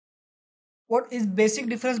What is basic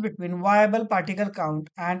difference between viable particle count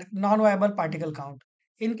and non-viable particle count?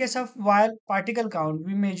 In case of viable particle count,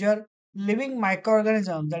 we measure living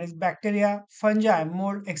microorganisms, that is bacteria, fungi,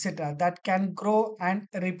 mold, etc., that can grow and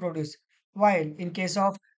reproduce. While in case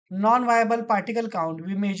of non-viable particle count,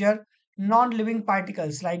 we measure non-living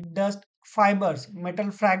particles like dust, fibers,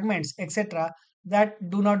 metal fragments, etc., that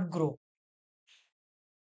do not grow.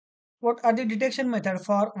 What are the detection method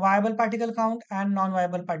for viable particle count and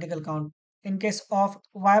non-viable particle count? In case of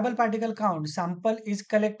viable particle count, sample is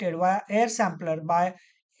collected via air sampler by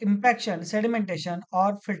impaction, sedimentation,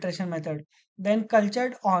 or filtration method, then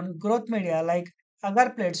cultured on growth media like agar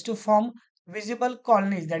plates to form visible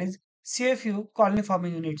colonies, that is CFU colony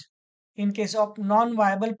forming units. In case of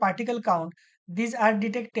non-viable particle count, these are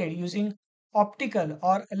detected using optical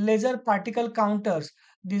or laser particle counters.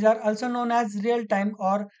 These are also known as real-time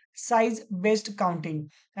or size-based counting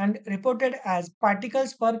and reported as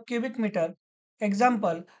particles per cubic meter.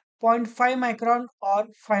 Example, zero point 0.5 micron or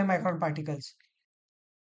 5 micron particles.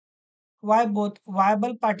 Why both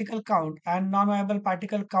viable particle count and non-viable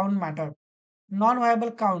particle count matter?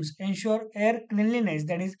 Non-viable counts ensure air cleanliness,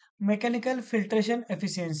 that is mechanical filtration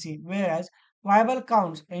efficiency, whereas viable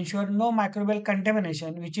counts ensure no microbial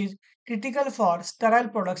contamination, which is critical for sterile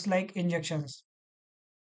products like injections.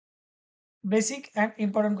 Basic and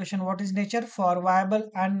important question: what is nature for viable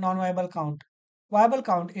and non-viable count? Viable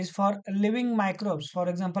count is for living microbes, for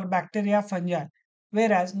example, bacteria, fungi,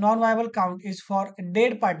 whereas non-viable count is for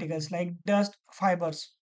dead particles like dust,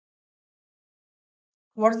 fibers.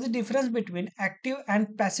 What is the difference between active and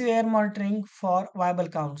passive air monitoring for viable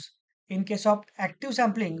counts? In case of active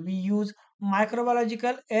sampling, we use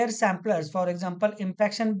microbiological air samplers, for example,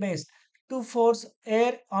 impaction based, to force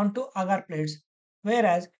air onto agar plates.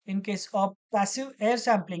 Whereas in case of passive air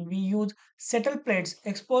sampling, we use settle plates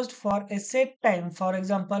exposed for a set time, for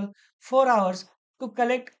example, 4 hours, to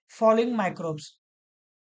collect falling microbes.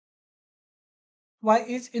 Why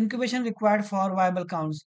is incubation required for viable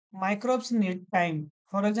counts? Microbes need time,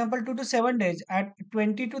 for example, 2 to 7 days at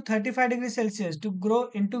 20 to 35 degrees Celsius to grow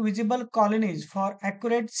into visible colonies for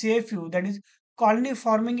accurate CFU, that is, colony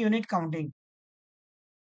forming unit counting.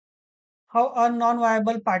 How are non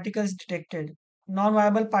viable particles detected? Non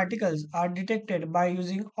viable particles are detected by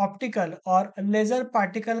using optical or laser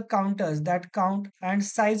particle counters that count and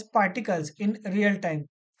size particles in real time.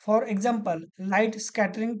 For example, light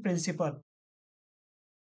scattering principle.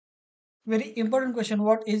 Very important question: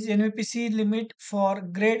 what is NVPC limit for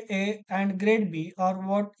grade A and grade B, or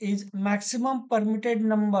what is maximum permitted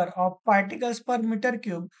number of particles per meter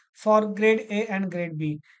cube for grade A and grade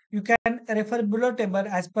B? You can refer below table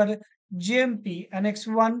as per GMP Annex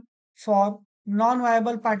 1 for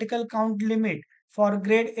non-viable particle count limit for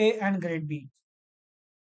grade A and grade B.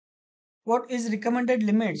 What is recommended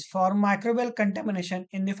limits for microbial contamination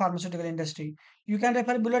in the pharmaceutical industry? You can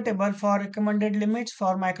refer below table for recommended limits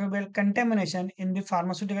for microbial contamination in the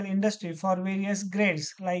pharmaceutical industry for various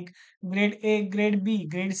grades like grade A, grade B,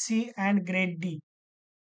 grade C, and grade D.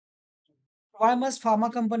 Why must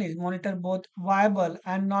pharma companies monitor both viable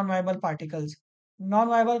and non-viable particles?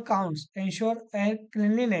 Non-viable counts ensure air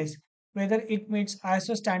cleanliness whether it meets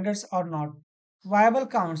ISO standards or not. Viable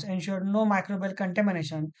counts ensure no microbial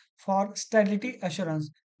contamination for sterility assurance.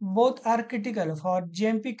 Both are critical for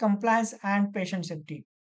GMP compliance and patient safety.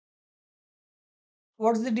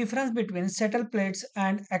 What's the difference between settle plates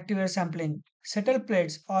and active air sampling? Settle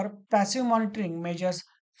plates or passive monitoring measures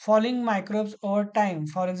falling microbes over time,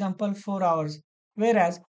 for example, 4 hours,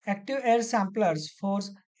 whereas active air samplers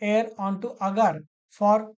force air onto agar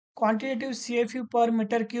for quantitative CFU per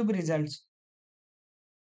meter cube results.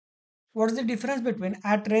 What's the difference between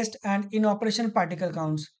at rest and in operation particle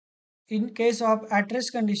counts? In case of at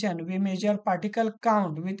rest condition, we measure particle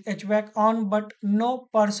count with HVAC on but no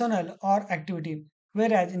personnel or activity.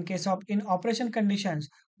 Whereas in case of in operation conditions,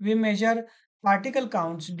 we measure particle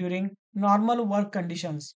counts during normal work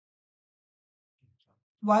conditions.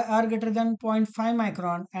 Why are greater than zero point 0.5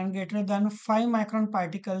 micron and greater than 5 micron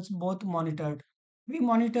particles both monitored? We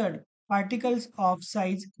monitored particles of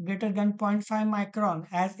size greater than zero point 0.5 micron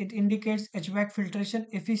as it indicates HVAC filtration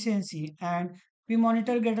efficiency, and we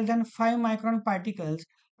monitor greater than 5 micron particles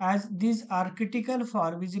as these are critical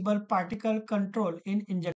for visible particle control in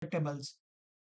injectables.